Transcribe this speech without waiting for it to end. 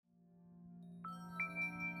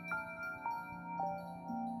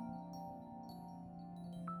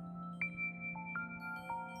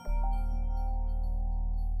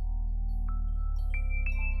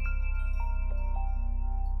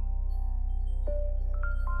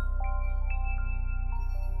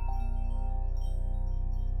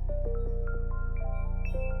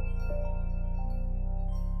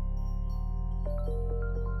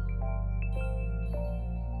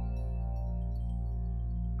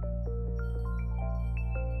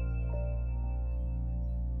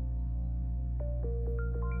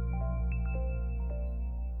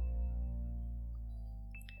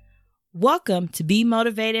Welcome to Be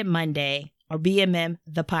Motivated Monday, or BMM,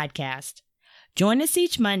 the podcast. Join us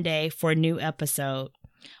each Monday for a new episode.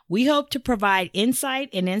 We hope to provide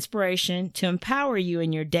insight and inspiration to empower you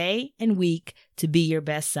in your day and week to be your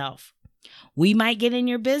best self. We might get in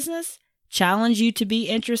your business, challenge you to be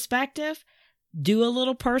introspective, do a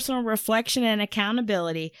little personal reflection and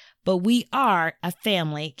accountability, but we are a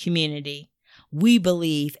family community. We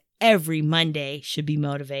believe every Monday should be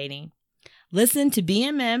motivating. Listen to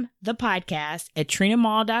BMM, the podcast, at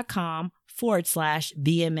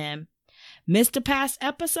trinamall.com/BMM. Missed a past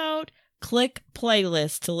episode? Click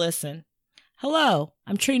playlist to listen. Hello,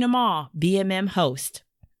 I'm Trina Mall, BMM host.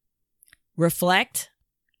 Reflect,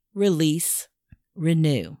 release,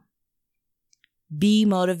 renew. Be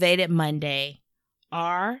Motivated Monday.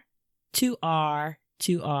 R to R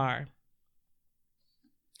to R.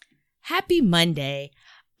 Happy Monday.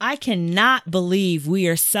 I cannot believe we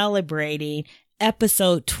are celebrating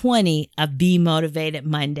episode 20 of Be Motivated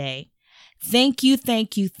Monday. Thank you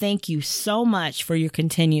so much for your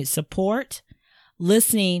continued support,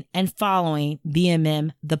 listening, and following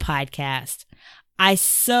BMM, the podcast. I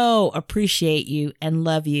so appreciate you and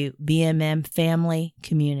love you, BMM family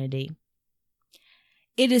community.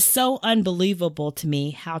 It is so unbelievable to me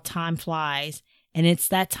how time flies, and it's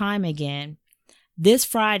that time again. This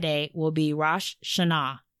Friday will be Rosh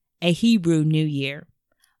Hashanah, a Hebrew New Year,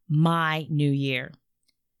 my New Year,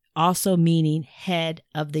 also meaning head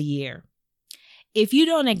of the year. If you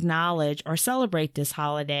don't acknowledge or celebrate this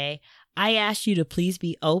holiday, I ask you to please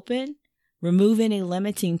be open, remove any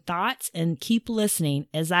limiting thoughts, and keep listening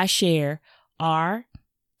as I share R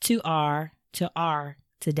to R to R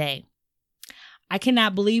today. I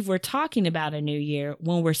cannot believe we're talking about a new year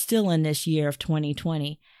when we're still in this year of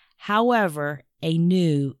 2020. However, a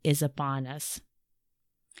new is upon us.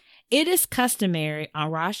 It is customary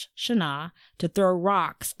on Rosh Hashanah to throw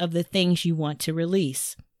rocks of the things you want to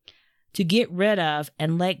release, to get rid of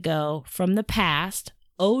and let go from the past,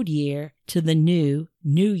 old year, to the new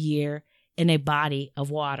year in a body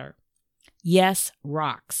of water. Yes,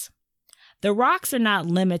 rocks. The rocks are not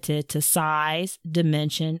limited to size,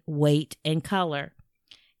 dimension, weight, and color.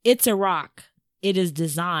 It's a rock. It is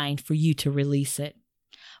designed for you to release it.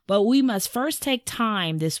 But we must first take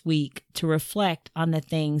time this week to reflect on the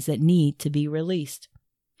things that need to be released.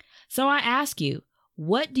 So I ask you,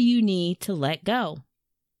 what do you need to let go?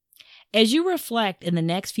 As you reflect in the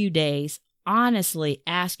next few days, honestly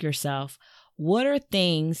ask yourself, what are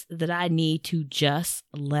things that I need to just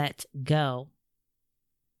let go?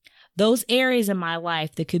 Those areas in my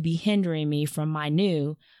life that could be hindering me from my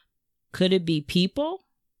new, could it be people,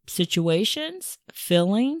 situations,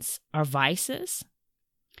 feelings, or vices?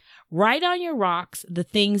 Write on your rocks the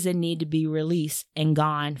things that need to be released and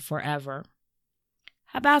gone forever.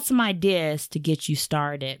 How about some ideas to get you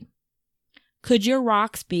started? Could your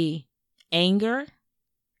rocks be anger,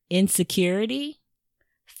 insecurity,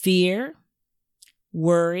 fear,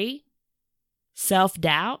 worry,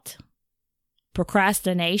 self-doubt,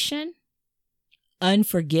 procrastination,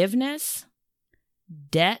 unforgiveness,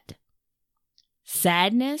 debt,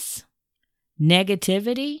 sadness,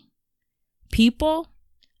 negativity, people?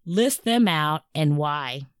 List them out and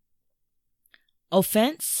why.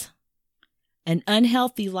 Offense, an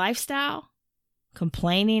unhealthy lifestyle,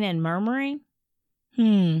 complaining and murmuring.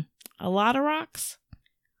 A lot of rocks?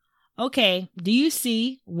 Okay, do you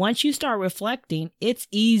see, once you start reflecting, it's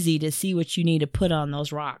easy to see what you need to put on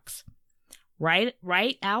those rocks. Write it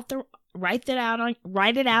out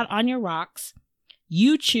on your rocks.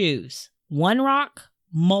 You choose one rock,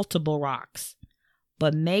 multiple rocks.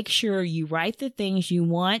 But make sure you write the things you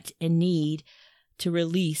want and need to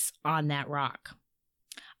release on that rock.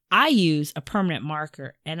 I use a permanent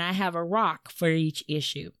marker and I have a rock for each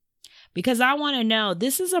issue because I want to know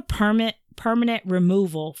this is a permanent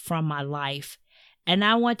removal from my life, and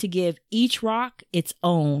I want to give each rock its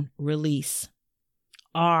own release.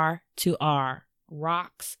 R to R,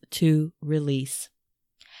 rocks to release.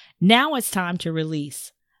 Now it's time to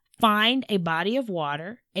release. Find a body of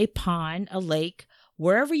water, a pond, a lake,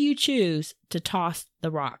 wherever you choose to toss the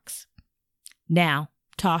rocks. Now,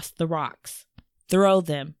 toss the rocks. Throw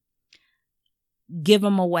them. Give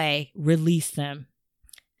them away. Release them.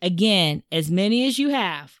 Again, as many as you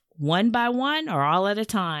have, one by one or all at a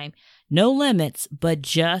time. No limits, but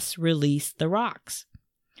just release the rocks.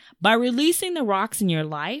 By releasing the rocks in your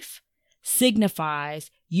life signifies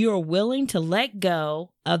you are willing to let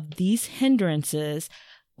go of these hindrances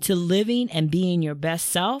to living and being your best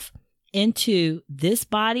self into this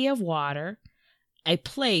body of water, a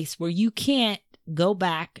place where you can't go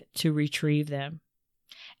back to retrieve them.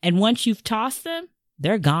 And once you've tossed them,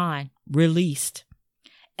 they're gone, released.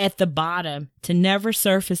 at the bottom to never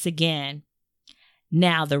surface again.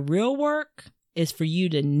 Now the real work is for you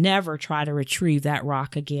to never try to retrieve that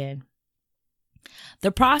rock again.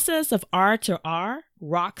 The process of R to R,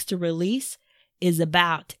 rocks to release, is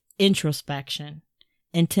about introspection,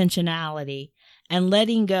 intentionality, and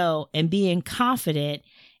letting go and being confident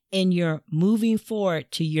in your moving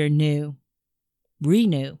forward to your new.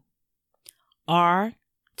 Renew. R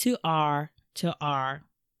to R to R.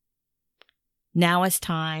 Now it's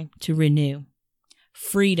time to renew.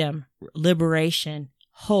 Freedom, liberation,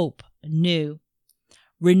 hope, new.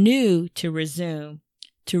 Renew to resume,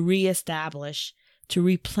 to reestablish, to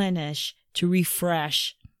replenish, to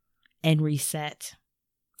refresh, and reset.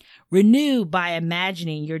 Renew by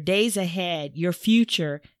imagining your days ahead, your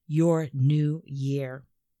future, your new year.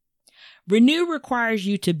 Renew requires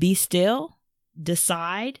you to be still,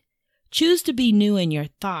 decide, choose to be new in your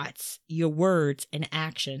thoughts, your words, and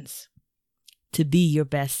actions, to be your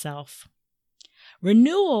best self.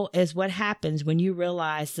 Renewal is what happens when you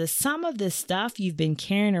realize that some of this stuff you've been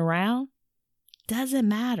carrying around doesn't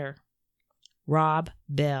matter. Rob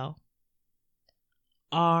Bell.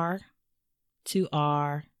 R to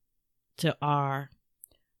R to R.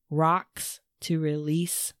 Rocks to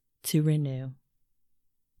release, to renew.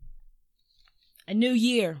 A new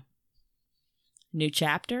year. New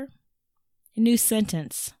chapter. A new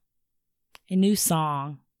sentence. A new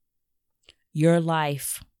song. Your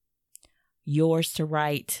life. Yours to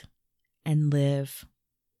write and live.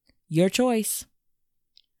 Your choice.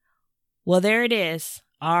 Well, there it is.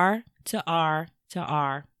 R to R to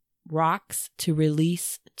R. Rocks to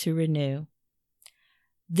release, to renew.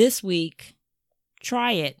 This week,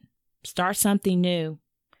 try it. Start something new.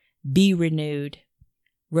 Be renewed.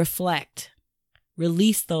 Reflect.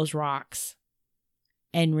 Release those rocks.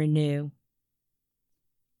 And renew.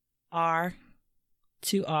 R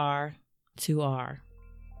to R to R.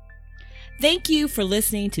 Thank you for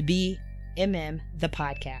listening to BMM, the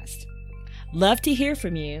podcast. Love to hear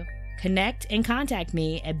from you. Connect and contact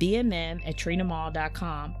me at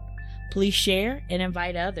bmm@trinamall.com. Please share and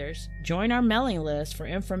invite others. Join our mailing list for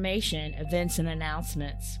information, events, and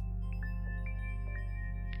announcements.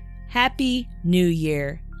 Happy New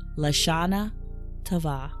Year, Lashana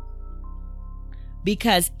Tova.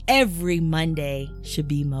 Because every Monday should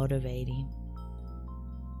be motivating.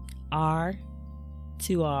 R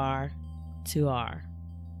to R to R.